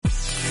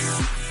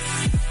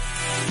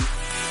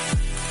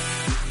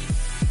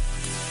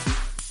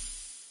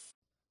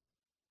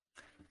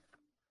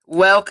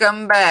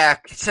Welcome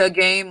back to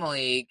Game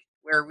League,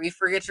 where we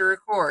forget to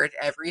record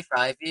every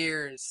 5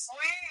 years.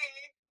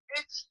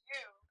 It's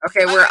you.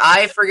 Okay, where Alright,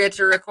 I forget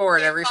to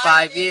record in every 5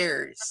 5 days.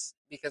 years.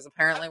 Because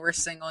apparently we're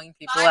singling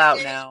people 5 out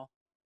days. now.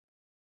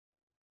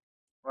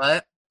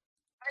 What?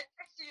 I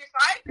texted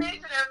you 5 days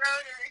in a row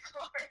to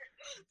record.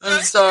 So I'm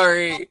it's your fault.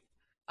 sorry.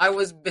 I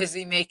was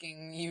busy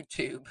making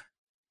YouTube.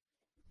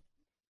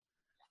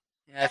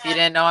 Yeah, if you And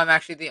didn't know, I'm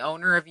actually the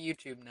owner of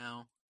YouTube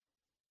now.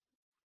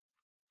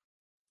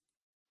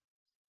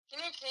 can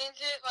you change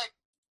it?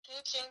 Can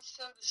you change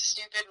some of the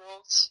stupid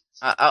rules?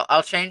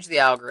 I'll change the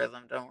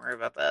algorithm. Don't worry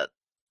about that.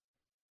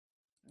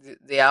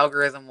 The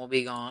algorithm will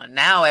be gone.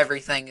 Now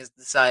everything is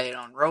decided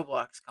on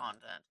Roblox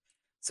content.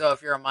 So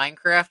if you're a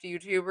Minecraft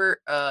YouTuber,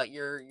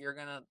 you're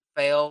gonna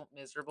fail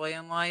miserably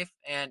in life.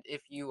 And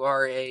if you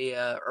are a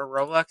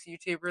Roblox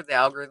YouTuber, the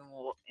algorithm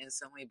will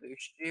instantly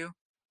boost you.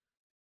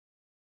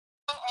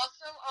 Oh,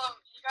 also,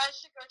 you guys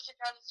should go check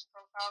out his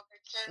profile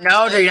picture.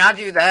 No, do not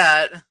do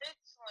that.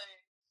 It's like,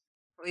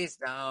 Please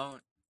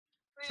don't.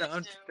 please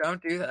Don't do.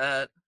 don't do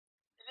that.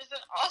 It is an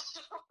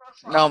awesome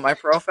No, profile my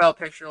picture. profile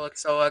picture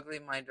looks so ugly.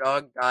 My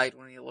dog died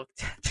when he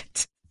looked at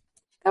it.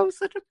 That was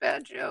such a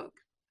bad joke.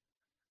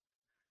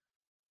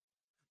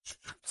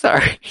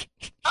 Sorry.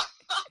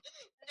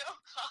 No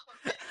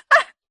comment.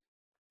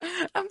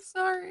 I'm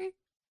sorry.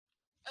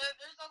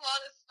 There's a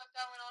lot of stuff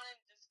that went on in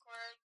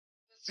Discord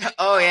this week.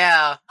 Oh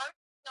yeah. I'm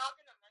not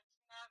gonna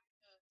mention that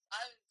because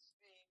I was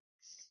being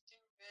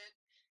stupid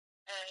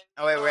and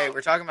Oh wait,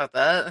 we're talking about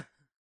that?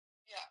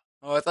 yeah.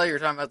 Oh, I thought you were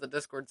talking about the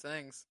Discord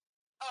things.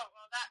 Oh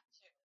well, that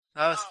too.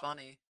 That was Um,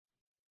 funny.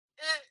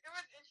 it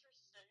was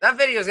interesting. That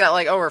video's got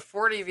like over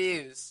 40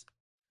 views.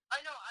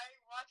 I know. I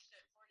watched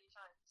it 40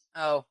 times.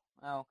 Oh,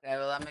 okay.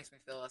 Well, that makes me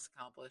feel less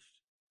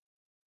accomplished.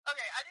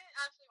 Okay, I didn't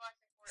actually watch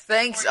it 40.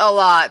 Thanks a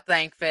lot,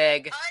 Thank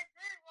Fig. I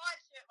did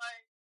watch it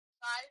like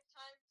 5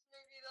 times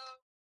maybe though.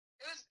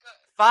 It was good.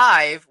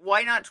 5?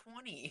 Why not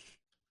 20?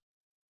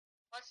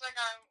 Looks like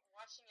I'm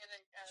watching it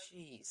again.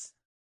 Jeez.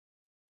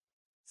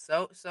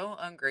 So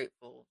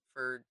ungrateful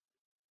for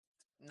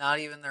not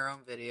even their own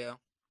video.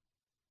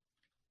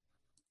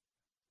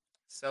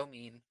 So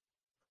mean.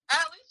 I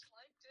at least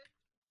liked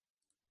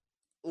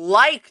it.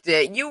 Liked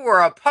it? You were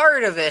a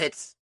part of it.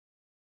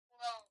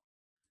 Well,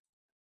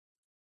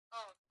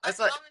 I That's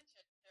like commented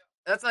too.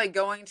 that's like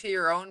going to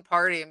your own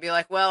party and be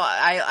like, "Well,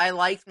 I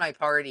liked my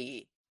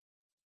party."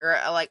 Or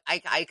like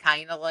I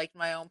kind of liked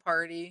my own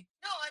party.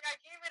 No, like I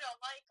gave it a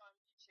like on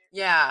YouTube.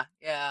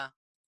 Yeah.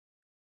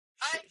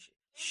 I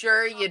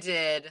Sure you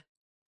did.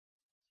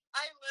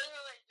 I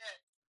literally did.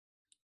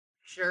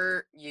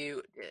 Sure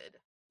you did.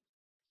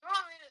 You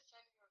want me to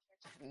send you a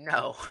picture?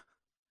 No.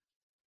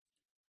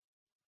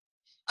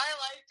 I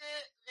liked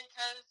it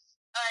because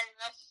I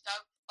messed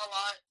up a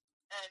lot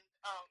and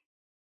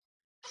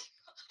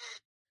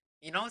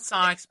You know what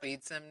Sonic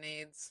Speed Sim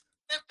needs?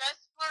 the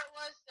best part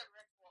was the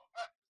Rick roll.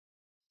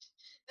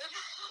 The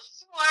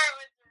best part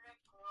was the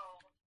Rick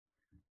roll.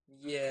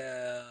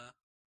 Yeah.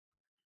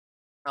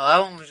 Oh, that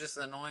one was just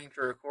annoying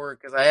to record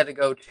because I had to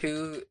go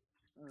to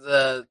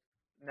the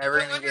never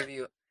I gonna wonder give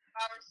you. if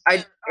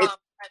edit.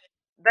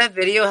 That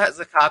video has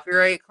a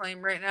copyright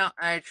claim right now,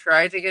 and I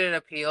tried to get it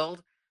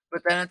appealed,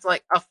 but then it's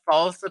like a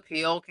false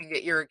appeal can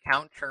get your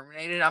account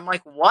terminated. I'm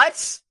like,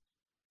 what?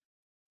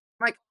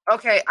 I'm like,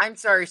 okay, I'm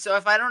sorry. So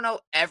if I don't know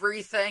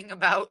everything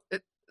about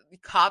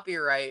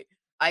copyright,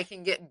 I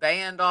can get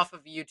banned off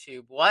of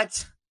YouTube.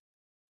 What?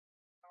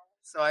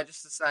 So I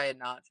just decided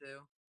not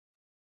to.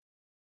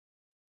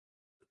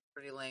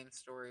 Pretty lame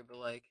story, but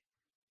like,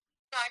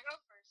 Can I go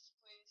first,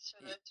 please?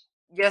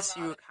 yes,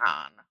 you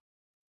can.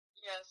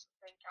 Yes,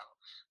 thank you.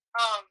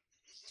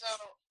 So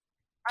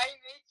I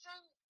made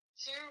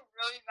two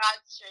really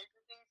bad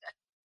Stranger Things.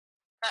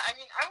 I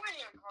mean, I wouldn't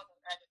even call them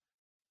edits.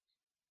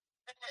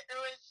 It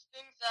was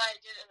things that I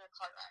did in a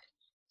car ride.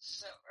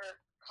 So, or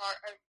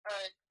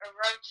a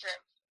road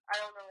trip. I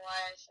don't know why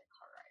I said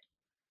car ride.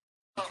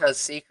 Because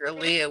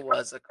secretly it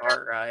was a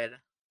car ride.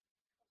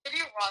 Did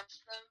you watch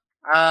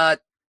them?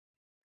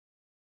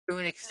 To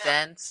an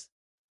extent.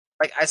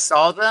 Like, I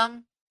saw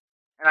them,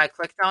 and I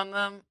clicked on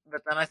them,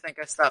 but then I think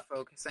I stopped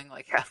focusing,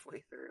 like,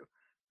 halfway through.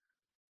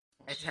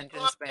 My attention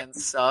span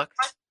sucked.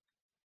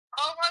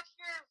 I'll watch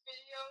your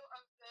video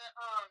of the,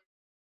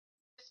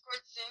 Discord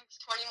syncs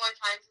 20 more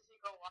times if you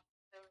go watch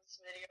those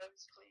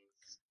videos,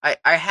 please.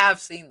 I have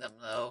seen them,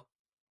 though.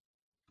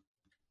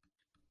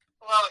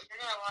 Well, you're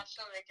gonna watch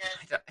them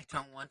again. I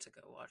don't want to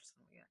go watch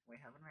them again. Wait,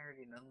 haven't I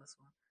already done this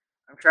one?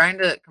 I'm trying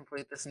to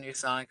complete this new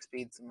Sonic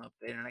Speed Sim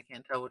update, and I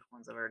can't tell which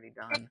ones I've already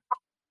done.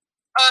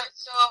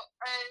 So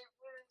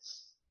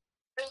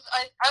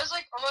I was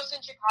like almost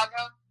in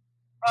Chicago,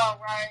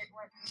 where I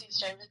went to see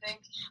Stranger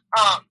Things.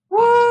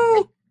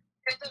 Woo!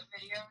 Get the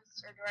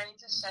videos, or do I need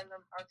to send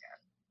them?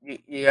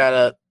 Okay. You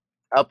gotta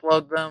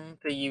upload them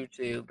to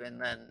YouTube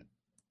and then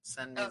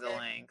send me the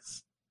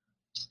links.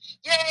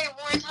 Yay,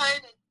 more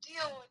time to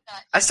deal with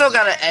that. I still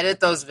gotta edit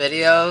those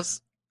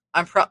videos.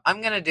 I'm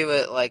gonna do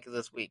it like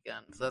this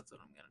weekend, so that's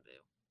what I'm gonna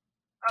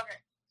do. Okay.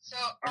 So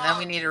And then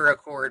we need to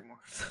record more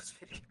of those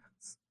videos.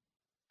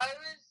 I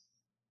was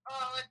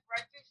like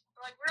right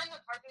before, like we're in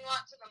the parking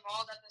lot to the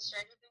mall that the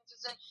Stranger Things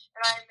is in,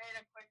 and I made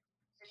a quick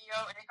video,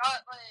 and it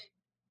got like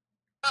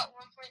about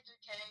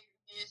 1.3k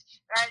views.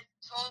 And I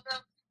told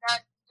them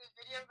that the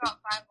video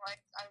got 5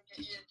 likes, I would get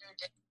you to do a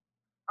game.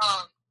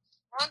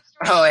 Long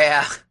story Oh short,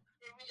 yeah.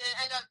 we didn't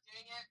end up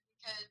doing it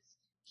because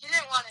he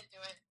didn't want to do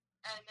it,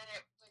 and then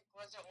it like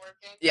wasn't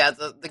working. Yeah,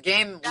 the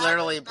game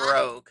literally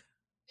broke.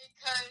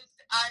 Because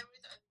I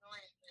was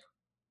annoying him.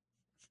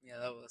 Yeah,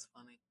 that was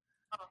funny.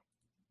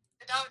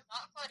 That was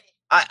not funny.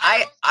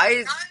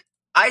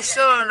 I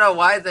still don't know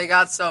why they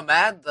got so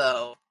mad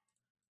though.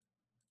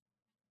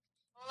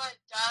 Well, my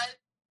dad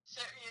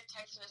sent me a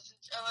text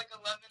message at like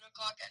 11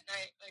 o'clock at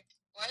night. Like,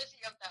 why is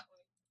he up that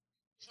late?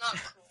 He's not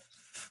cool.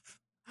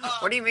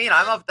 What do you mean?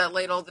 I'm up that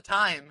late all the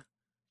time.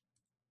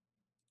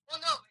 Well,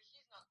 no, but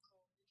he's not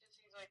cool because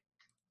he's like,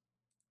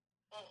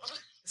 oh.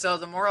 So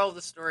the moral of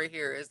the story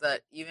here is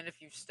that even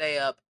if you stay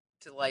up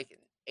to like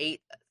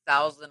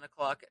 8,000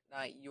 o'clock at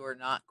night, you are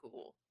not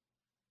cool.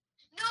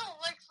 No,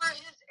 like for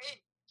his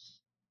age.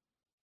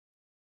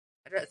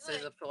 My dad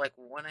stays up till like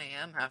 1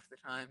 a.m. half the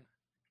time.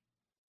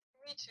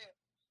 Me too.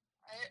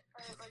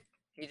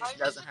 He just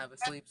doesn't have a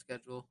sleep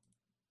schedule.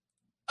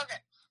 Okay.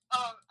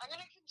 I'm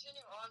gonna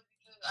continue on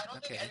because I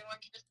don't think anyone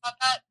cares about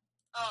that.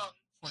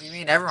 What do you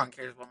mean everyone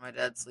cares about my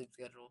dad's sleep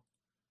schedule?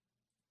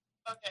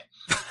 Okay.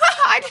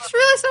 I just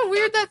realized how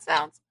weird that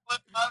sounds. Flip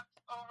up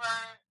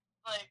over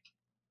like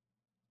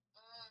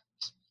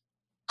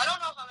I don't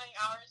know how many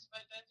hours,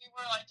 but then people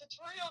were like,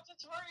 tutorial,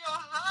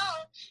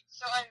 how?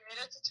 So I made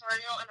a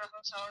tutorial in a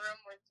hotel room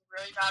with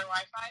really bad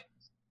Wi-Fi.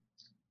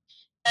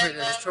 Wait,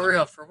 a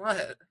tutorial for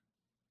what?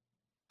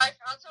 I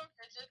found some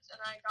physics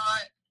and I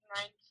got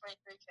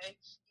 9.3k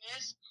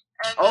views.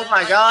 Oh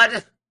my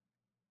god!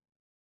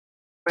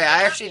 Wait,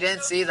 I actually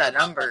didn't see that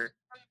number.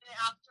 A minute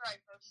after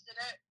I posted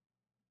it.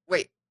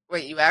 Wait,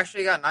 you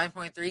actually got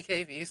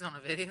 9.3k views on a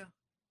video?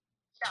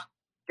 Yeah.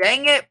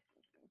 Dang it!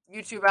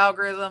 YouTube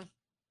algorithm.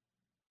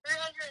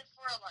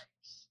 304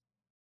 likes.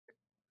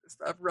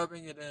 Stop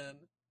rubbing it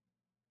in.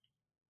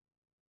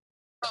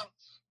 Oh,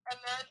 and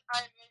then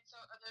I made some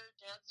other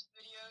dance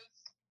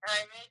videos. And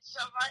I made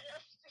somebody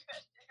else do a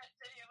dance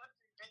and it was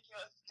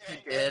ridiculous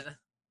doing He did. it.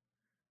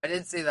 I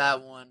didn't see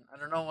that one. I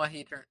don't know why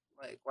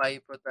why he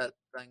put that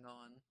thing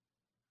on.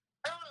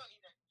 I don't know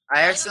either.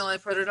 I accidentally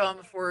put it on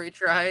before he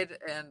tried,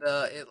 and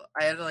I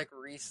had to like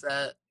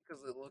reset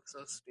because it looked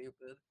so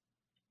stupid.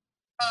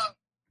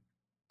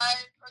 I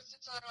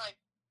posted something like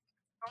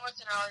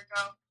almost an hour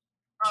ago.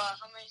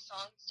 How many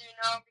songs do you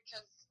know?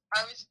 Because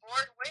I was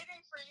bored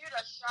waiting for you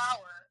to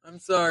shower.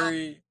 I'm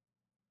sorry.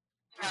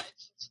 Yeah,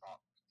 it's his fault.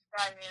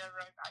 I made a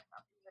really bad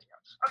copy video.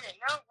 Okay,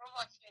 now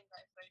Roblox games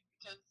I played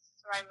because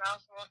my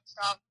mouse won't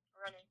stop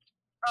running.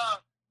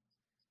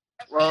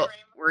 Well,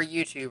 we're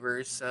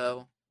YouTubers,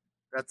 so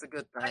that's a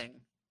good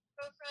thing.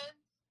 So friends,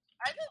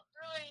 I don't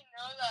really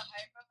know the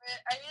hype of it.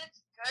 I mean,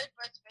 it's good,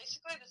 but it's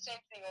basically the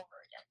same thing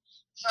over again.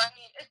 So I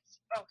mean, it's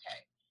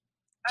okay.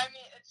 I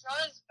mean, it's not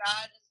as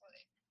bad as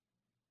like.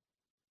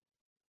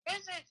 I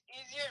guess it's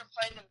easier to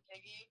play than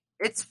Piggy.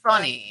 It's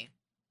funny.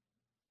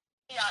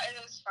 Yeah, it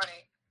is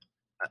funny.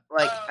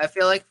 Like, I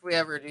feel like if we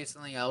ever do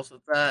something else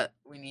with that,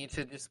 we need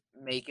to just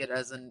make it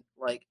as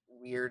like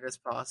weird as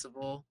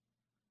possible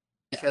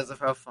because of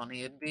how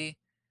funny it'd be.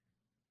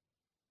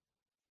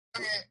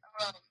 Okay,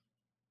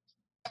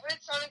 I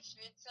played Sonic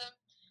Speed Sim.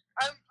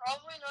 I'm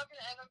probably not going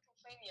to end up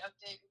completing the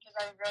update because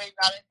I'm really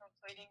bad at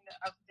completing the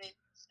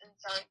updates in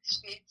Sonic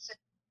Speed Sim.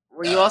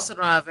 Well, you also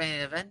don't have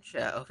any event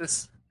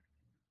shows.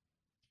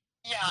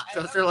 Yeah.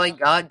 Those are like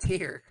god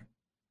tier.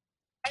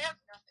 I have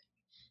nothing.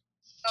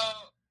 So,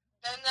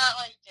 then that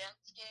like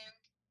dance game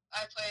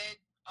I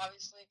played,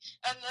 obviously.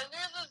 And then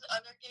there's this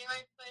other game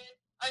I played.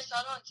 I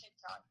saw it on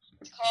TikTok.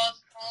 It's called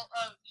Fall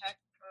of Heck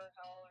or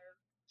Hell or...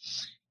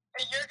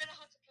 And you're going to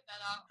have to cut that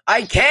out.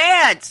 I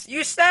can't!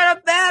 You said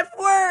a bad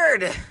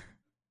word!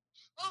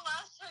 Well,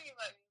 last time you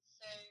let me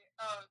say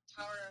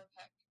Tower of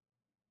Heck.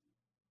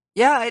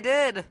 Yeah, I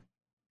did.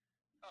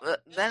 Oh,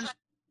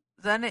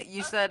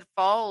 You said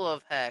Fall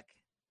of Heck.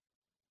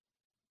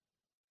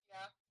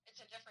 Yeah, it's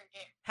a different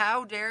game.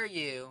 How dare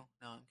you?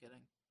 No, I'm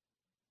kidding.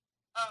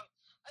 I'm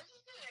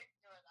just gonna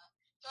ignore that.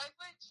 So I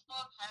played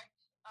Fall of Heck.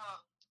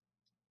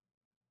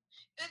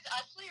 It's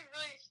actually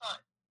really fun.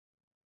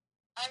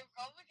 I'm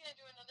probably gonna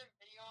do another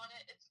video on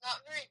it. It's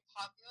not very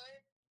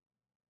popular,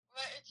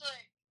 but it's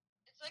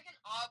like an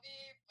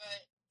obby,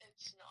 but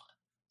it's not.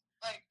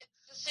 Like,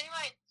 it's the same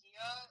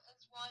idea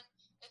as one.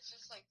 It's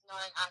just like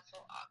not an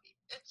actual obby.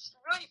 It's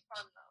really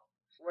fun though.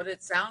 What it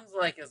sounds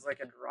like is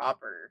like a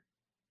dropper.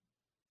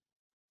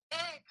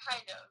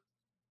 Kind of.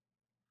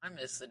 I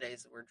miss the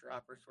days where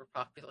droppers were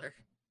popular.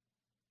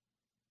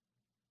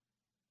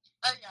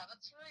 Yeah,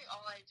 that's really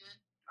all I did.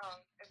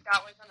 If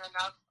that wasn't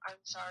enough, I'm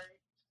sorry.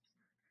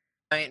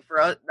 I mean, for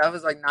us, that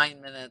was like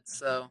 9 minutes,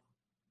 so.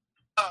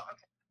 Oh,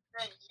 okay.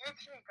 Then you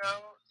can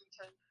go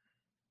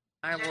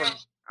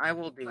because I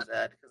will do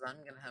that because I'm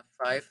gonna have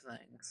 5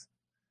 things.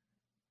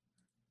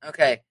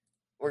 Okay,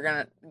 we're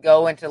gonna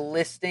go into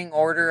listing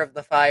order of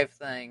the 5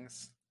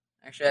 things.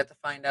 Actually, I have to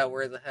find out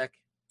where the heck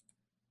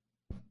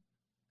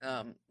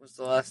was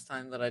the last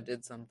time that I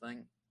did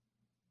something.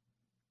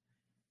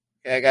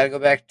 Okay, I gotta go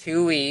back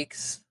 2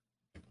 weeks.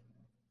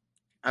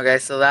 Okay,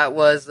 so that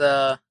was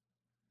okay,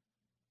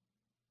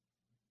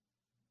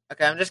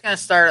 I'm just gonna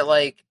start at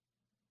like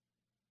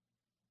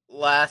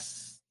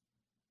last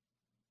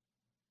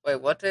wait,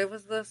 what day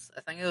was this?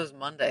 I think it was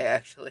Monday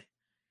actually.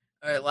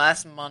 Alright,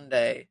 last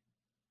Monday.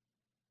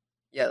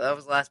 Yeah, that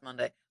was last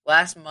Monday.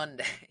 Last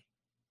Monday.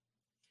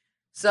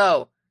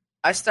 So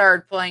I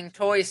started playing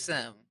Toy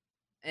Sim.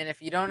 And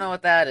if you don't know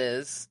what that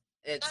is,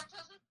 That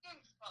doesn't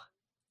seem fun.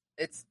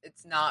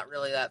 it's not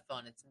really that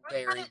fun. It's What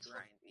kind very of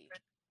grindy.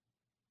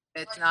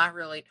 It's like, not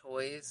really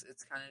toys.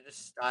 It's kind of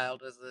just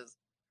styled as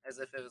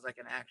if it was like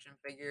an action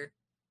figure.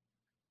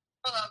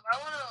 hold up, I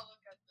want to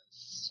look at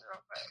this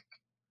real quick.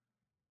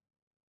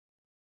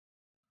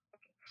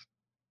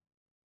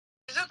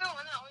 Is it the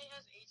one that only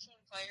has 18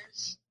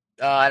 players?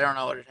 I don't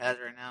know what it has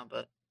right now,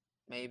 but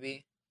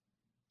maybe.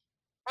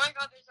 Oh my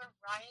god, there's a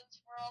Ryan's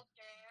World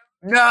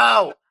game.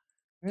 No,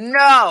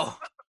 no.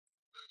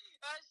 It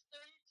has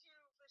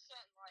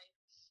 32%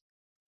 likes.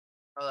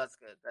 Oh, that's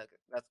good. That's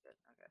good.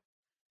 Okay,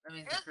 that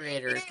means It the has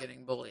creator is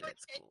getting bullied at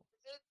 88.4K school.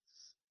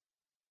 visits.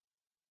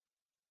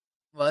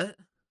 What? It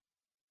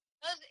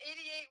has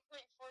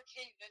 88.4K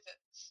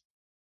visits.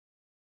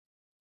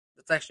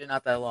 That's actually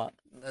not that a lot.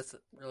 That's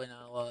really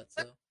not a lot.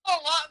 So That's a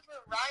lot for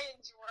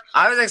Ryan's World.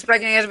 I was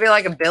expecting it to be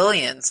like a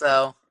billion.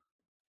 So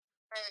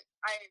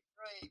I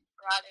really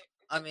got it.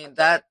 I mean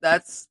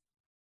that's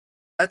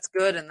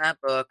good in that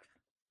book.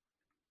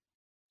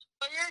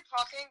 When you're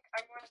talking,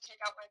 I'm going to take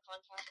out my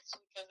contacts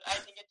because I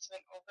think it's been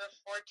over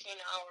 14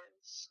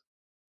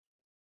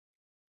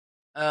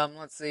 hours.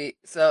 Let's see.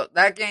 So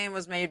that game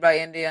was made by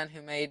Indian,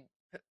 who made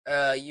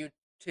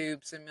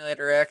YouTube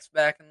Simulator X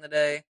back in the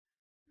day.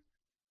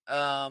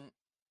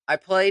 I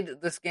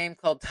played this game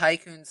called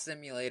Tycoon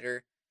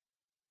Simulator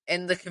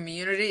in the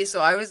community. So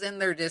I was in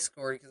their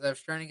Discord because I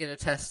was trying to get a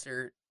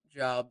tester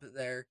job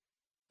there.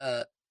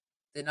 Uh,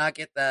 did not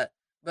get that,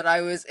 but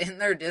I was in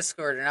their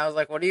Discord and I was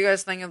like, "What do you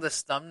guys think of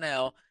this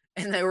thumbnail?"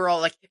 And they were all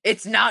like,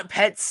 "It's not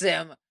Pet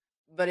Sim,"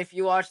 but if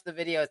you watch the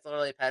video, it's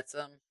literally Pet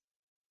Sim.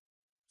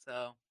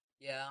 So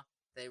yeah,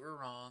 they were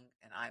wrong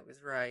and I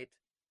was right.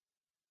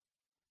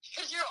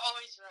 Because you're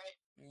always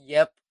right.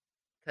 Yep,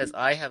 because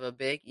I have a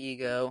big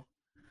ego.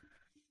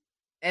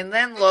 And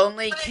then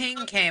Lonely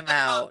King came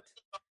out.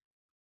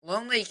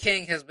 Lonely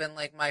King has been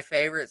like my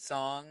favorite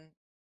song,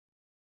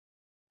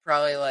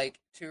 probably like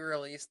to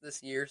release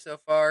this year so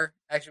far.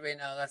 Actually, wait,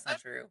 no, that's not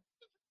true.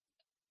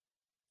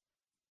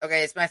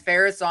 Okay, it's my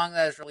favorite song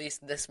that was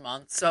released this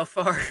month so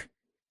far.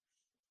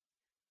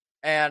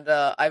 And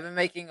I've been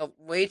making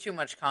way too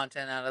much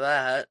content out of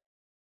that.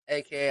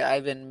 AKA,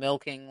 I've been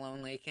milking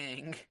Lonely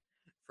King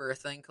for a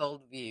thing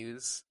called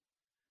views.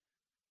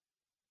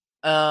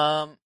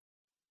 Um,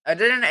 I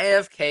did an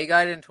AFK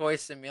guide in Toy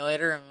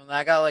Simulator, and when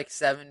I got like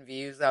 7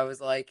 views, I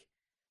was like,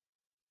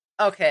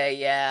 okay,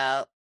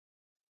 yeah,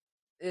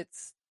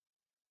 it's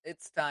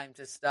time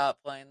to stop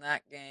playing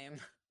that game.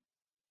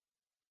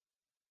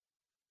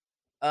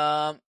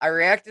 I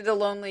reacted to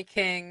Lonely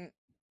King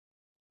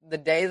the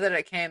day that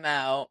it came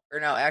out, or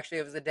no, actually,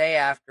 it was the day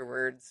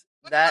afterwards.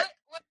 What did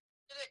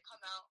it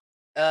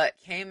come out? It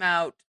came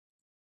out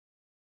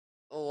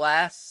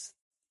last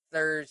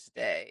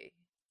Thursday.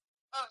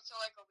 Oh, so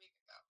like a week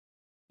ago.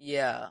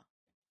 Yeah,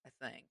 I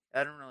think.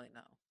 I don't really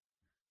know.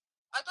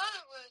 I thought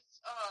it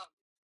was,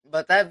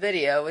 But that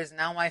video is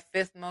now my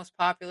 5th most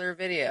popular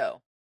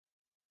video.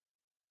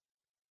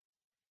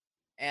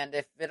 And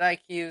if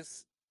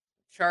vidIQ's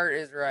chart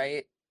is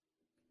right,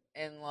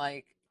 and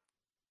like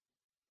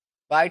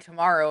by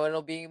tomorrow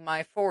it'll be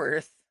my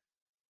 4th.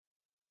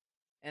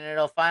 And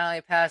it'll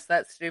finally pass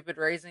that stupid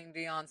Raising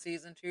Dion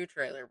Season 2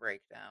 trailer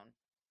breakdown.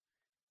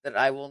 That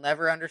I will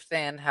never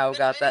understand how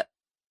got that.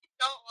 You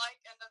don't like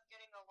end up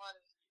getting a lot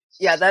of views.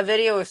 Yeah, that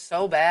video is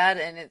so bad,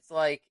 and it's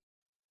like.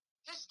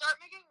 Just start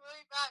making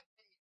really bad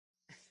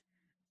videos.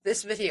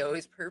 This video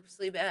is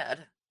purposely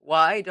bad.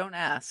 Why? Don't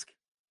ask.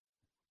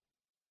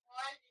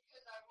 Why?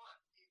 Because I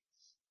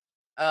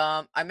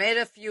want views. I made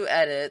a few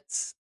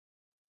edits.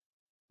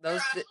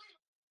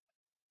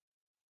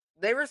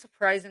 They were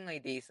surprisingly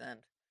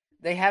decent.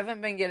 They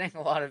haven't been getting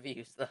a lot of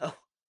views though.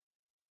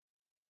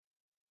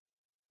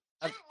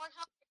 Didn't one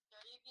have like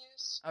 30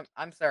 views?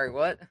 I'm sorry,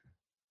 what? Didn't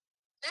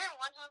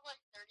one have like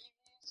 30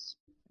 views?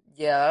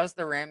 Yeah, that was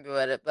the Rambo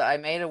edit, but I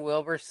made a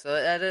Wilbur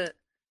Soot edit,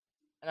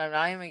 and I'm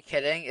not even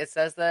kidding. It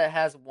says that it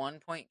has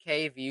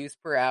 1.k views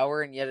per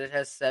hour, and yet it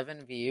has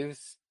 7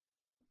 views.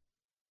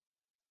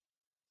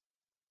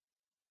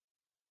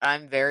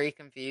 I'm very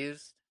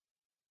confused.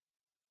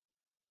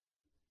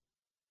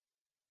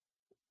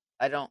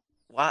 I don't.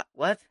 What?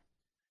 What?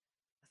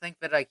 I think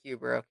vidIQ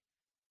broke.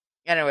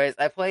 Anyways,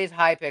 I played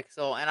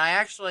Hypixel, and I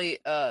actually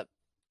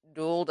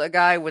dueled a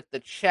guy with the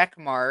check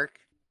mark.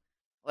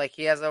 Like,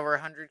 he has over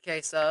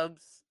 100k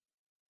subs.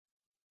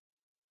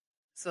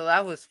 So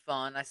that was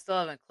fun. I still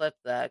haven't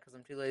clipped that because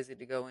I'm too lazy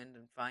to go in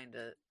and find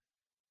it.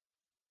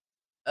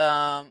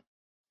 Um,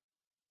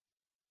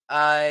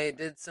 I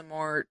did some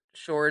more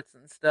shorts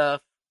and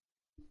stuff.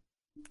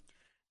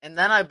 And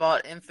then I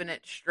bought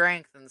Infinite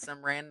Strength in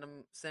some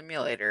random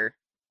simulator.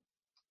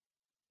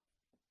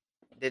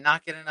 Did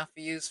not get enough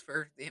views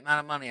for the amount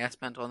of money I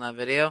spent on that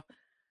video.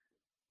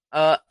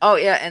 Oh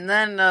yeah, and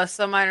then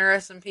some minor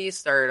SMP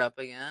started up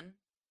again.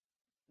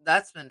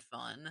 That's been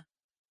fun.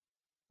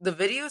 The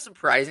video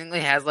surprisingly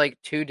has like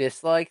 2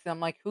 dislikes. I'm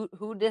like,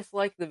 who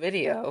disliked the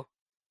video?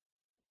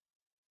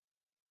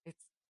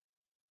 It's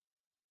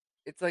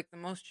it's like the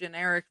most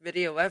generic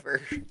video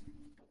ever. Wait,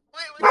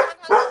 which one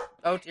has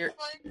Oh dear.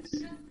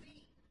 dislikes?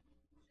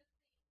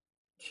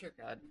 Dear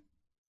God.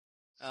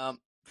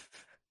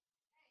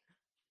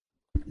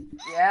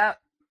 Yeah.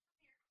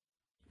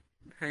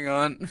 Hang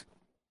on.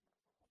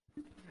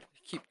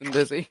 Keep them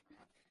busy.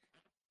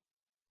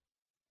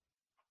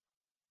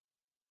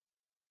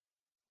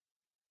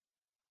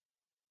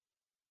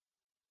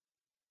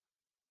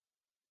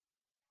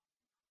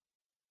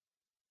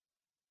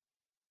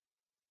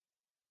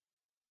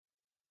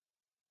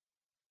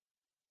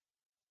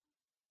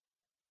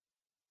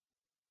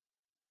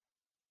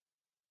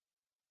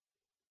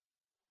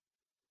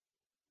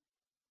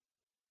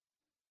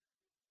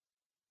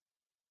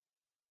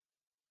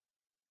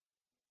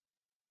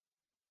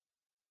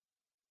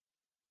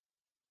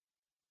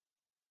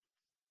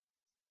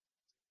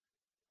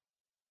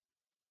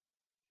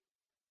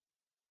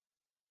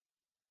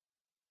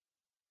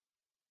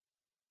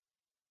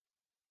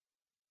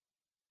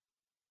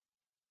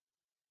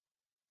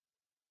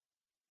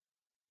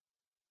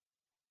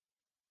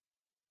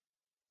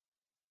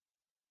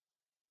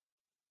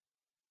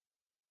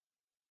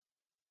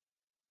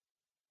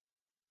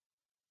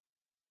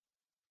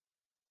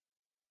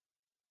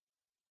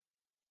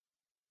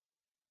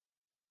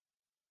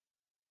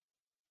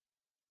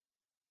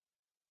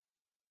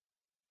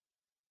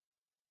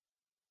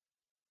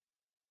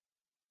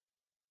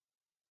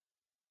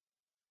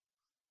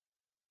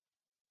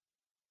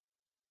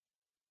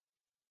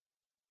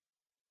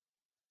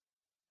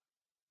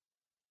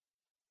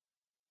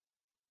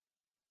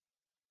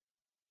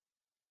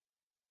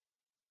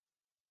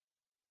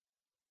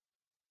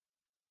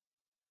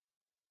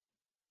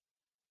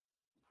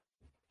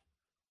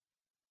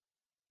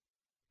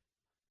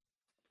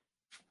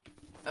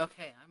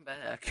 Okay, I'm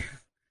back.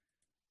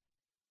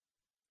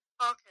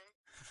 Okay.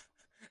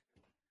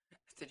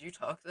 Did you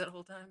talk that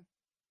whole time?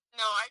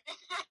 No, I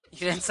didn't.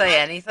 You didn't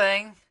say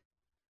anything?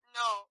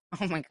 No.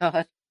 Oh my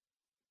God.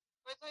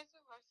 Was I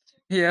supposed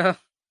to? Yeah.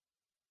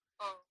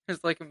 Oh.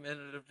 There's like a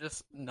minute of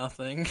just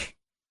nothing.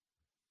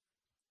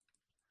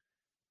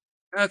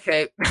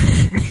 Okay.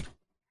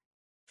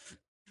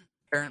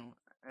 Apparently,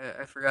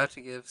 I forgot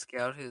to give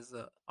Scout his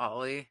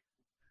Ollie,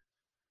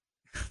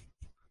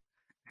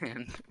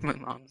 and my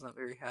mom's not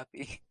very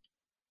happy.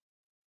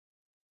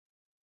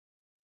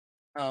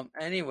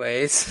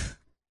 Anyways,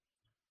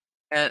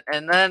 and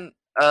then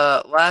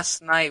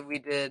last night we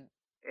did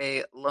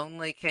a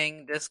Lonely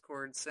King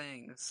Discord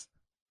sings.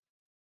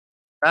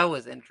 That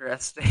was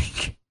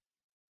interesting.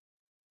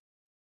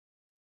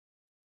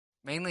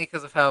 Mainly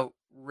because of how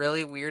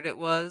really weird it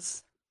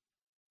was.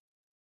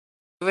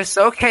 It was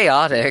so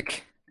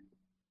chaotic.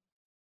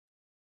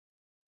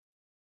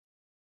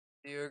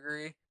 Do you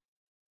agree?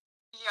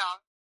 Yeah.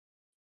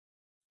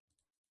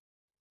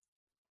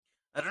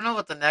 I don't know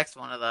what the next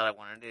one of that I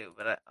want to do,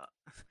 but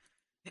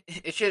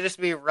it should just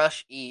be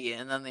Rush E,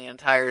 and then the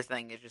entire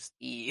thing is just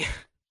E.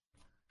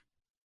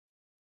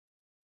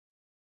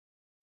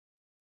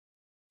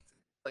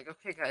 Like,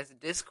 okay, guys,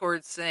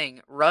 Discord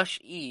sing Rush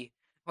E.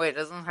 Wait, it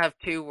doesn't have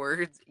 2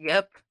 words?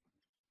 Yep.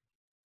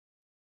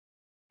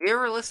 You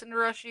ever listen to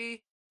Rush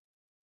E?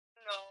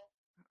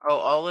 No. Oh,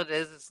 all it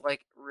is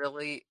like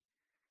really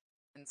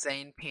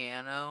insane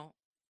piano,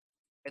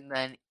 and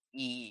then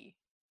E.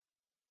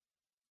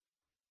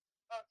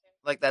 Okay.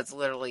 Like, that's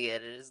literally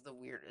it. It is the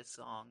weirdest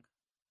song.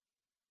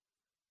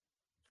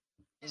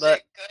 Is But,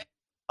 it good?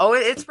 oh,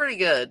 it's pretty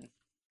good.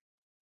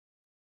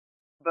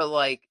 But,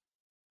 like,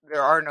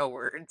 there are no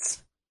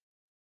words.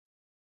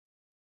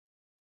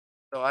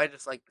 So I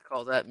just like to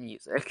call that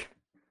music.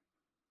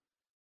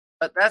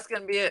 But that's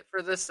going to be it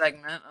for this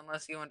segment,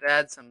 unless you want to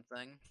add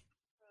something.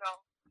 No.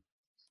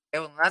 Okay,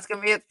 well, that's going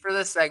to be it for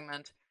this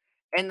segment.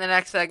 In the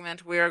next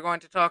segment, we are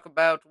going to talk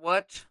about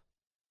what?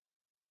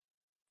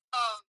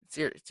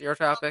 It's your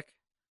topic.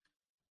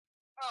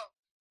 Oh.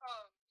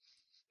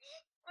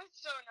 I'm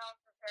so not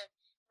prepared.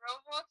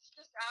 Roblox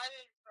just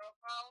added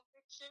profile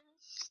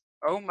pictures.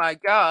 Oh my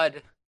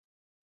God.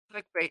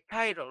 Clickbait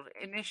titled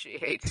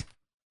Initiate.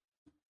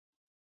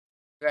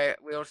 Okay,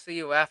 we'll see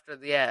you after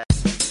the ad.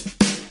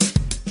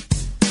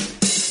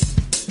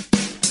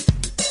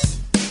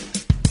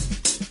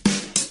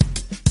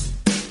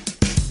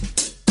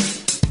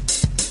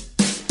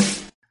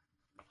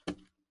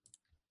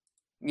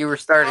 You were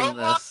starting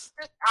Roblox this.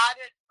 just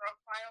added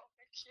profile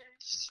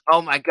pictures.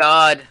 Oh my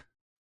God.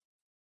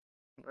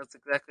 That's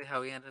exactly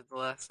how we ended the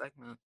last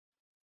segment.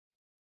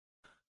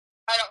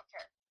 I don't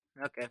care.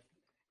 Okay.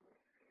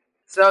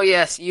 So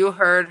yes, you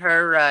heard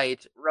her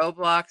right.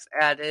 Roblox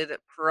added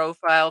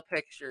profile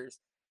pictures.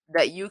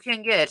 that you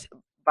can get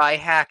by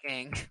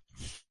hacking.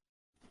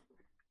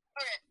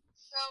 Okay,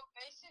 so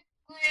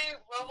basically,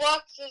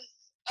 Roblox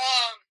is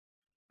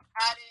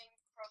adding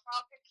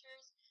profile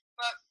pictures,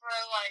 but for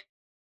like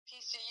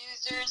PC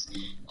users,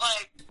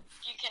 like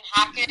you can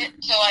hack it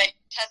to like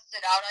test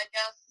it out, I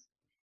guess.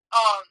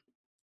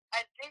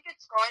 I think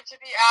it's going to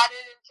be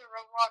added into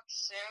Roblox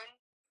soon.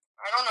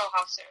 I don't know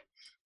how soon,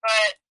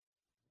 but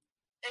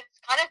it's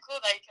kind of cool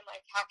that you can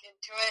like hack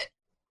into it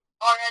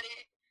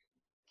already.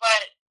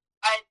 But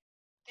I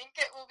think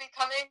it will be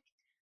coming.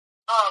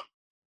 A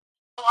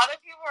lot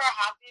of people are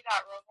happy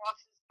that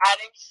Roblox is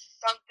adding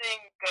something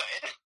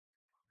good.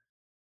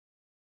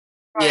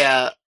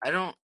 Yeah,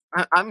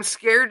 I'm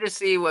scared to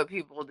see what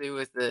people do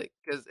with it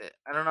because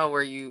I don't know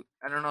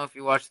if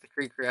you watched the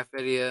Creekcraft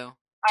video.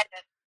 I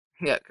did.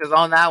 Yeah, because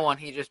on that one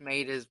he just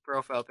made his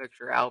profile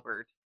picture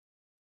Albert,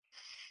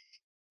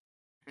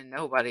 and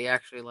nobody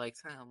actually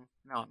likes him.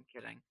 No, I'm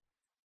kidding.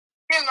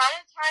 The amount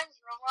of times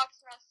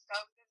Roblox messed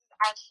up, this is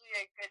actually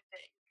a good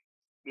thing.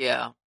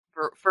 Yeah,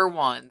 for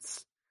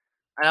once.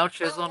 I know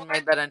Chisholm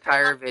made that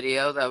entire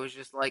video that was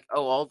just like,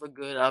 oh, all the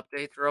good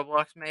updates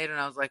Roblox made, and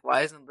I was like,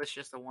 why isn't this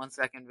just a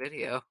 1-second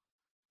video?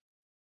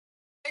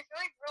 I feel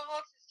like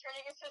Roblox is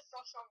turning into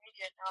social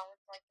media now with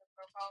like the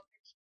profile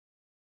picture.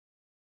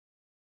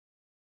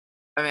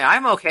 I mean,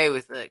 I'm okay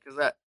with it because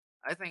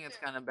I think it's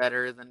kind of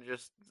better than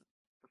just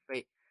the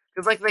face.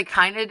 Because like they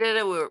kind of did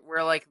it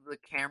where like the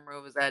camera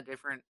was at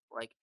different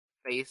like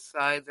face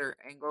sides or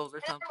angles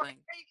or something.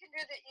 You can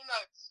do the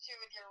emotes too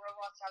with your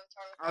Roblox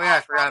avatar. Oh yeah,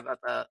 I forgot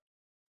about that.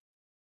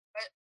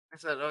 But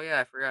I said, oh yeah,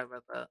 I forgot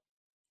about that.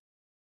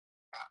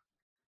 Yeah.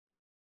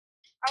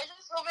 I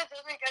just hope it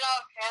doesn't get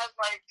out of hand.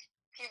 Like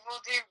people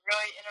do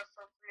really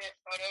inappropriate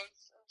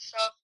photos and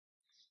stuff.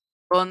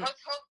 Well,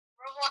 let's hope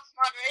Roblox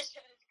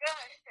moderation is good.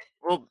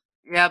 Well,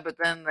 yeah, but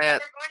then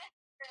that. We're going to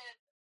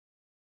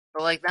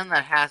But like then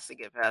that has to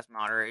get past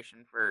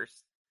moderation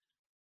first.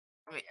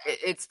 I mean,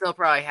 it still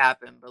probably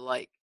happened, but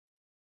like,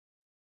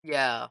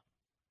 yeah.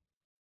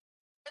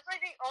 That's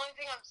like the only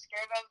thing I'm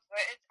scared of, but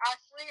it's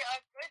actually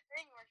a good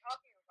thing we're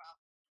talking about.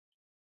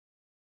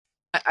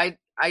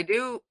 I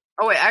do.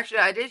 Oh wait, actually,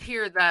 I did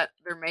hear that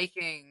they're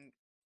making.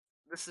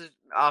 This is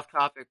off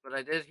topic, but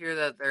I did hear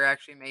that they're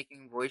actually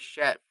making voice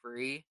chat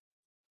free.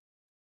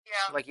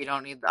 Yeah. Like you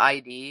don't need the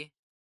ID.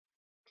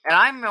 And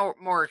I'm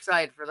more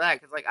excited for that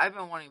because like I've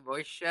been wanting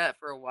voice chat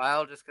for a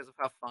while just because of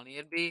how funny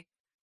it'd be.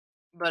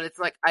 But it's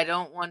like I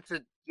don't want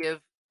to give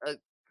a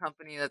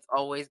company that's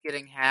always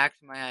getting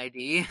hacked my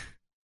ID. Yeah.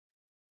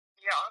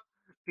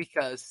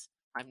 Because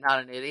I'm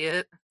not an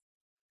idiot.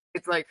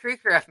 It's like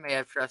Creekcraft may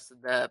have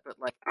trusted that, but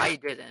like I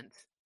didn't.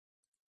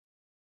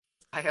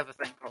 I have a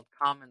thing called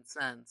common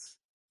sense.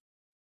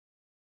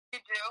 You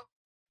do?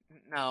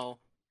 No.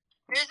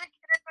 There's a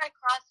kid in my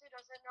class who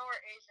doesn't know where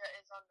Asia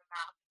is on the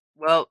map.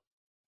 Well,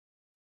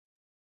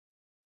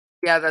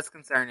 yeah, that's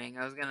concerning.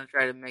 I was gonna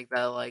try to make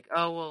that like,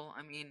 oh well,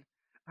 I mean,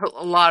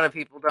 a lot of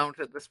people don't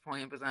at this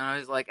point, but then I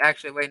was like,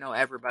 actually, wait, no,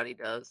 everybody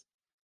does.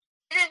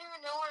 He didn't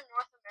even know where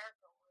North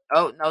America was.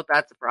 Oh no,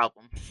 that's a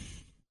problem.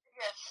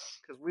 Yes.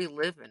 Because we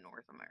live in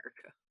North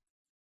America.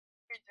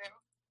 We do.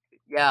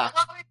 Yeah. I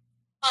thought we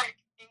like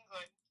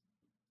England.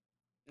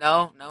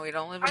 No, we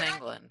don't live in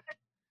England.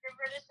 Your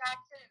British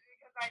accent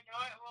because I know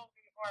it will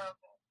be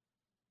horrible.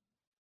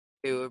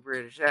 Do a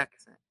British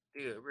accent.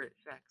 Do a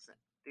British accent.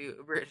 Do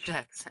a British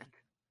accent.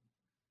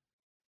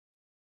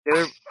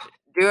 Do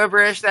a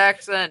British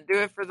accent. Do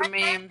it for the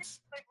memes.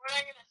 Like, what am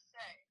I gonna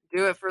say?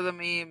 Do it for the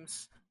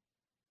memes.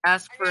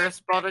 Ask for a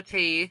spot of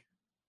tea.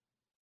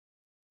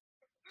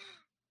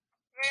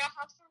 May I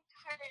have some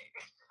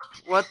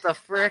tea? What the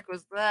frick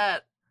was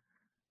that?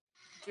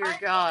 Dear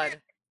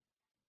God.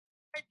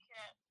 I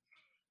can't.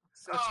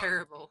 So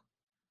terrible.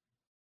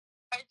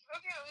 I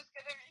told you it was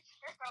gonna be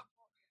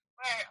terrible.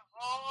 Wait,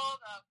 hold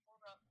up.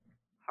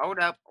 Hold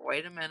up.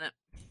 Wait a minute.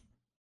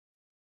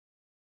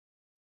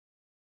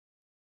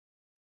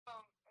 I'm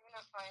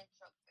gonna find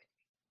something.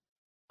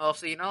 Well,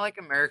 so you know like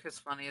America's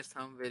Funniest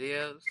Home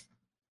Videos?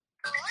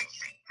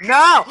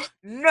 No!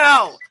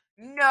 No!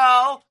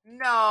 No!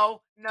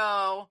 No!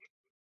 No!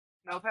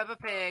 No Peppa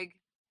Pig.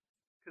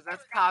 Because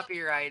that's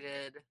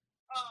copyrighted.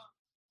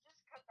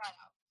 Just cut that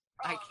out.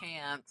 I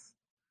can't.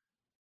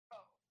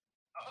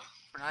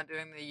 We're not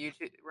doing the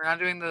YouTube. We're not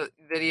doing the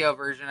video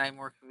version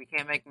anymore because we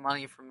can't make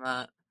money from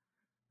that.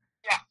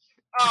 Yeah.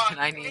 And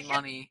I need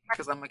money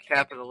because I'm a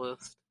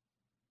capitalist.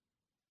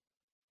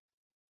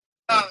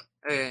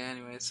 Okay,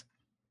 anyways.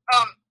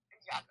 Yeah,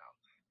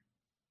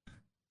 no.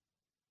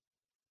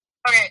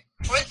 Okay,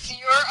 what's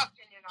your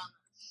opinion on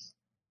this?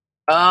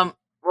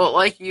 Well,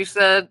 like you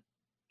said,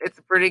 it's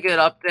a pretty good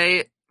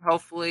update.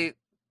 Hopefully,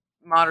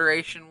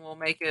 moderation will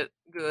make it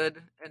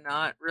good and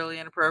not really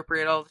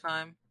inappropriate all the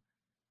time.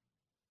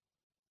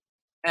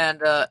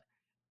 And,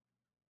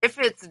 if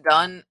it's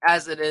done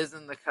as it is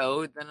in the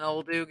code, then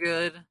it'll do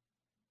good.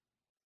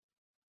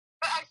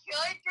 But I feel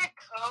like the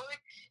code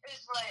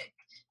is like,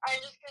 I'm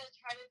just gonna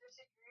try to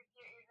disagree with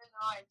you even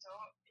though I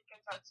don't,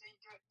 because that's what you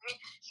do with me.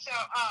 So,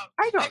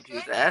 I don't do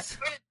that.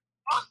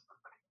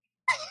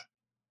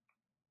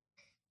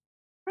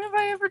 When have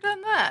I ever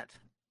done that?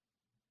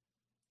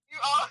 You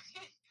always,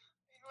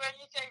 when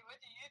you say, what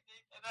do you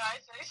think? And then I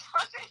say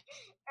something,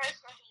 and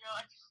then you're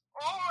like,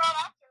 oh, well,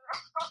 after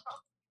all.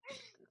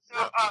 So,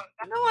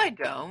 No, no, I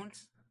don't.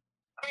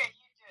 okay,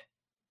 you did.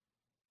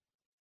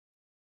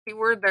 The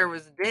word there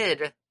was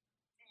did.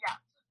 Yeah.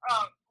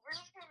 We're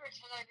just gonna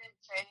pretend I didn't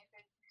say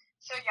anything.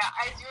 So yeah,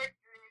 I do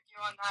agree with you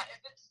on that.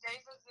 If it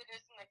stays as it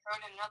is in the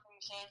code and nothing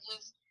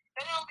changes,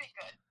 then it'll be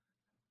good.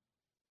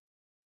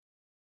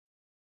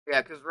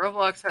 Yeah, because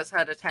Roblox has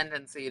had a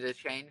tendency to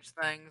change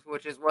things,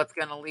 which is what's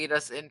going to lead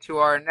us into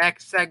our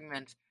next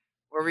segment,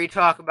 where we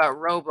talk about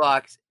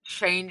Roblox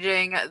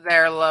changing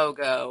their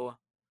logo.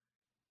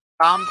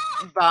 Bump,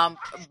 bump,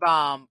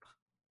 bump.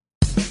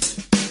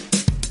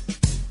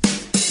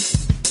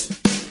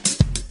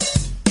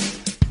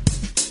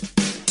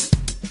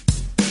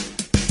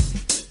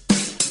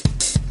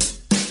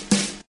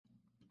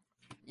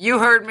 You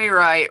heard me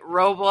right.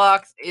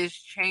 Roblox is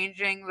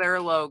changing their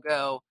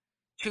logo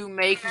to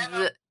make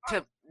the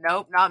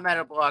nope, not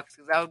Metablox,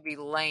 because that would be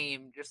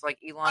lame, just like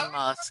Elon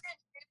Musk.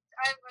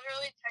 I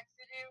literally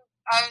texted you.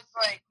 I was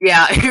like,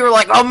 yeah, you were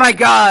like, oh my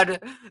god,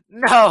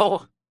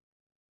 no.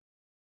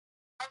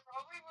 I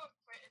probably will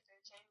quit if they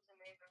change the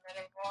name of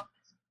Metablox.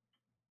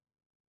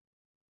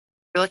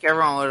 I feel like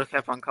everyone would have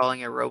kept on calling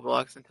it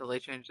Roblox until they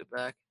changed it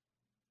back.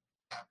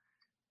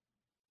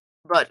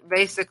 But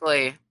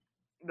basically,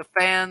 the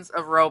fans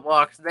of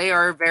Roblox, they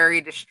are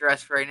very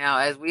distressed right now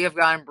as we have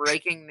gotten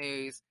breaking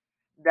news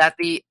that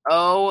the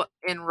O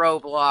in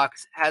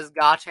Roblox has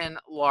gotten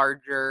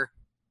larger.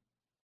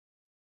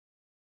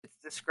 It's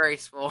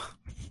disgraceful.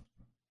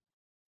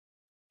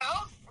 I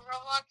hope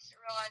Roblox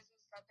realizes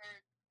that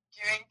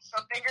they're doing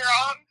something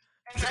wrong,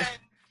 and then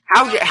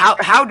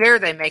How dare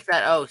they make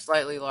that O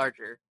slightly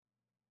larger?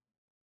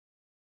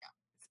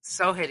 It's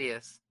so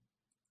hideous.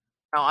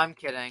 No, I'm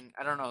kidding.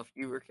 I don't know if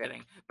you were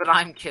kidding, but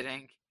I'm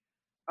kidding.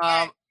 To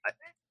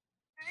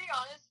be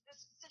honest,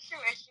 this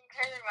situation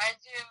kind of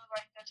reminds me of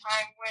like the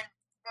time when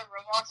the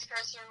Roblox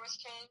cursor was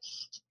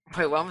changed.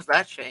 Wait, when was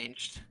that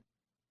changed?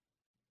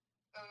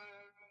 Um,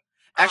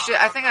 Actually,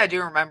 I think I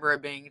do remember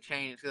it being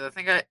changed because I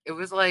think it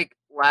was like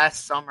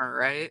last summer,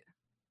 right?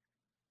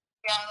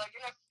 Yeah, like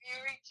in a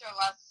few weeks or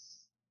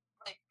less,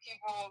 like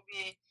people will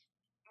be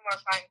more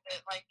fine with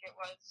it, like it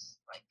was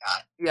like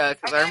that. Yeah,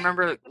 because I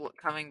remember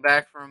coming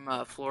back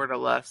from Florida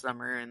last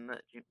summer and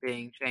it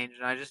being changed,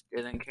 and I just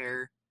didn't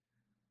care.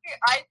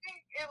 I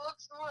think it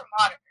looks more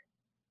modern.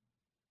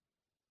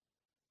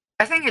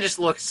 I think it just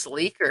looks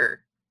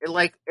sleeker. It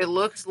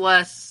looks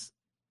less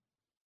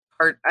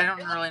hard. I don't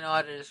really know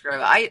how to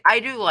describe it. I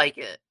do like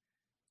it.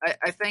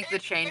 I think the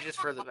change is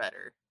for the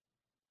better.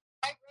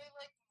 I really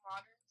like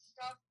modern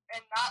stuff, and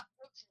that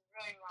looks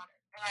really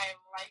modern, and I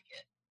like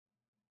it.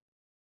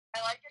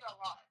 I like it a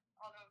lot,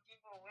 although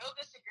people will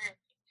disagree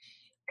with me.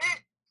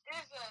 It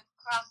is a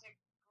classic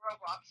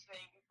Roblox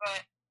thing,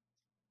 but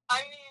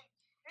I mean,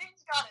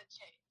 things gotta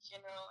change,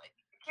 you know? Like,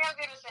 it can't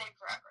be the same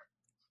forever.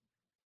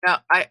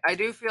 Now, I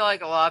do feel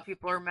like a lot of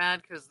people are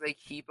mad because they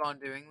keep on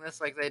doing this,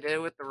 like they did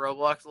with the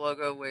Roblox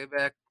logo way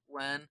back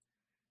when.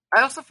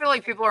 I also feel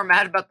like people are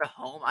mad about the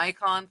home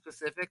icon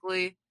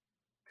specifically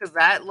because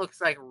that looks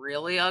like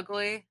really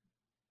ugly.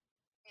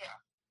 Yeah.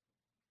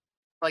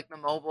 Like the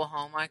mobile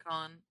home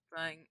icon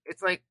thing.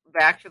 It's like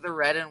back to the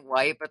red and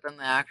white, but then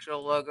the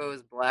actual logo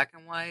is black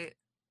and white.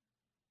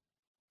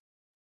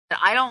 And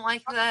I don't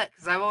like that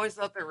because I've always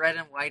thought the red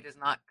and white does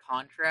not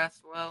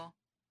contrast well.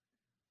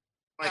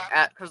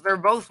 Like, because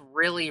they're both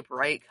really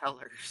bright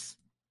colors.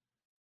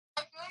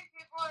 I feel like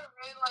people are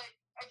really like.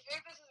 I feel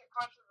like this is a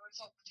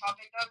controversial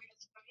topic though,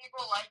 because some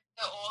people like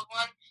the old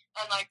one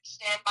and like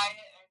stand by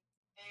it, and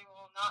they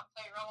will not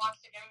play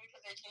Roblox again because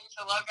they changed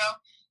the logo.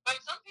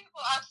 But some people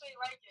actually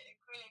like it,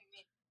 including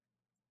me.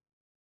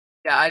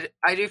 Yeah,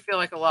 I do feel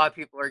like a lot of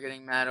people are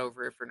getting mad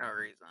over it for no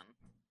reason.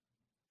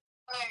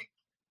 Like,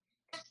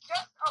 it's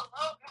just a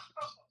logo.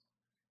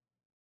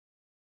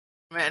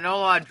 I mean, I know a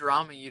lot of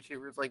drama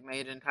YouTubers like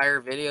made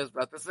entire videos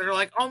about this. They're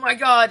like, "Oh my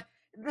god,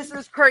 this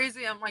is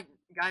crazy!" I'm like,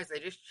 guys, they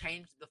just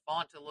changed the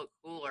font to look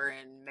cooler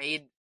and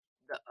made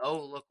the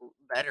O look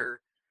better.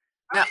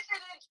 Now, I wish they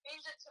didn't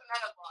change it to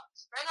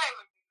Metablox. Then I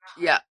would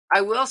be mad. Yeah, I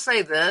will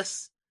say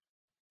this.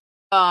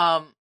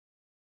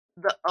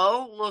 The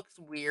O looks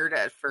weird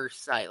at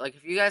first sight. Like,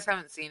 if you guys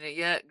haven't seen it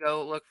yet,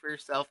 go look for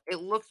yourself. It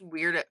looks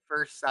weird at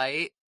first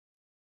sight.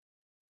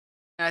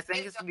 And I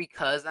think it's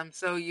because I'm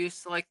so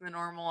used to, like, the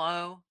normal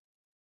O.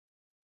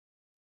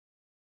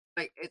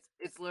 Like,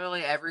 it's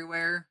literally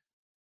everywhere.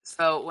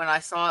 So, when I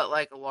saw it,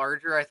 like,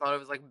 larger, I thought it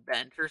was, like,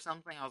 bent or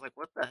something. I was like,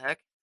 what the heck?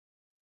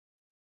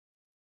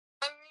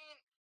 I mean,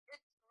 it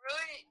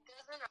really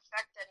doesn't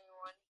affect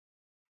anyone.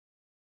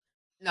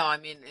 No, I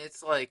mean,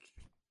 it's, like,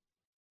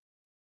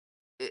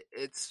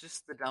 it's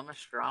just the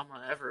dumbest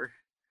drama ever.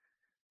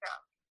 Yeah.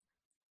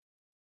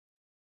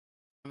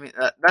 I mean,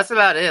 that's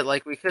about it.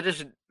 Like, we could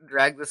just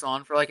drag this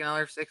on for, like,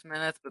 another 6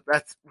 minutes, but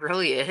that's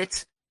really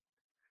it.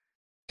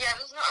 Yeah,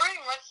 there's not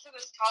really much to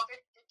this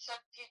topic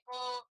except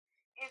people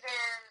either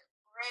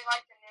really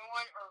like the new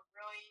one or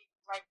really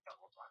like the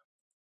old one.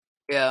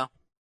 Yeah.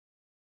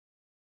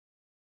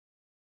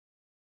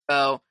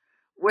 So,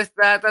 with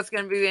that, that's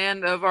going to be the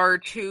end of our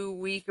 2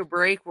 week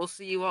break. We'll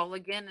see you all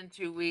again in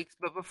 2 weeks.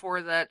 But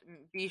before that,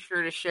 be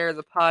sure to share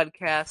the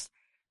podcast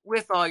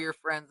with all your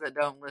friends that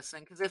don't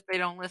listen. Because if they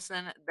don't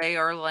listen, they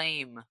are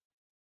lame,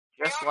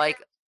 just like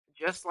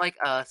just like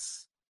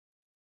us.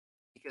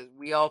 Because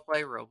we all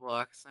play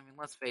Roblox. I mean,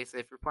 let's face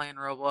it. If you're playing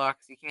Roblox,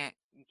 you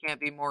can't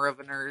be more of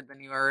a nerd than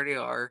you already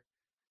are.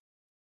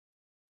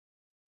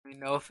 I mean,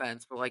 no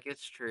offense, but like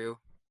it's true.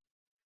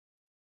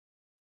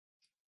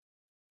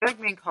 I feel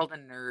like being called a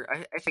nerd.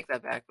 I take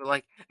that back, but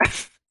like,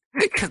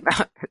 because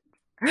now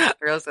I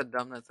realize how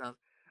dumb that sounds.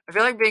 I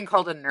feel like being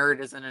called a nerd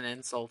isn't an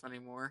insult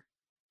anymore.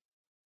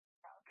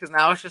 Because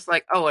now it's just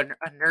like, oh, a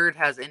nerd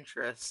has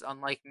interests,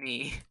 unlike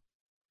me.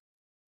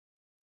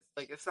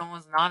 Like, if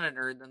someone's not a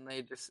nerd, then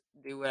they just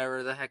do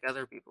whatever the heck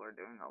other people are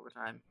doing all the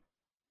time.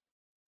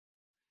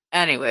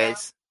 Yeah.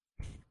 Anyways,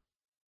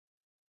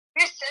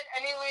 You said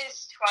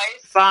anyways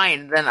twice.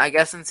 fine. Then I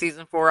guess in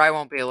season 4, I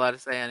won't be allowed to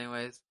say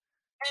anyways.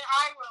 And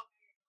I will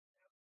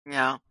be.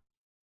 Yeah.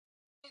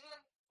 Season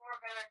 4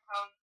 better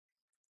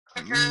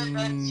come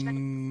quicker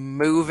than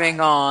Moving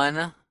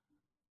on.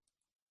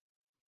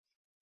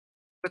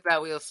 With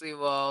that, we'll see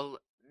you all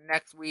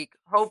next week.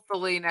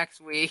 Hopefully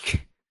next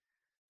week.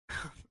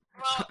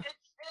 Well, it's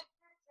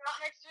not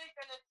next week,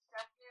 then it's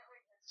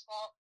definitely his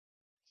fault.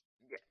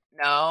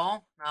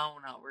 No.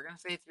 We're gonna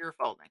say it's your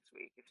fault next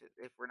week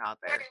if we're not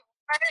there.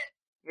 Right?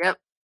 Yep.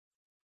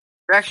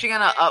 We're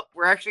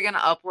actually gonna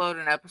upload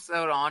an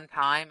episode on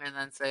time and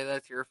then say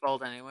that's your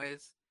fault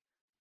anyways.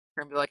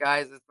 We're gonna be like,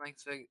 guys,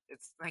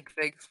 it's Think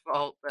Fig's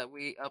fault that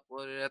we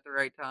uploaded at the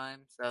right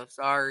time, so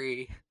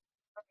sorry.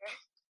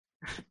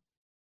 Okay.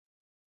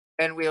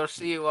 And we'll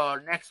see you all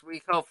next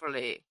week,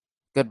 hopefully.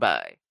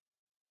 Goodbye.